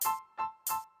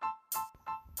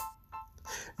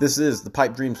This is the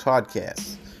Pipe Dreams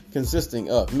Podcast,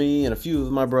 consisting of me and a few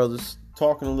of my brothers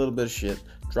talking a little bit of shit,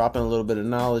 dropping a little bit of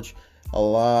knowledge,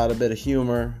 a bit of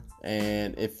humor,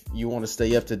 and if you want to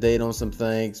stay up to date on some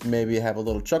things, maybe have a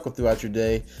little chuckle throughout your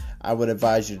day, I would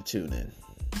advise you to tune in.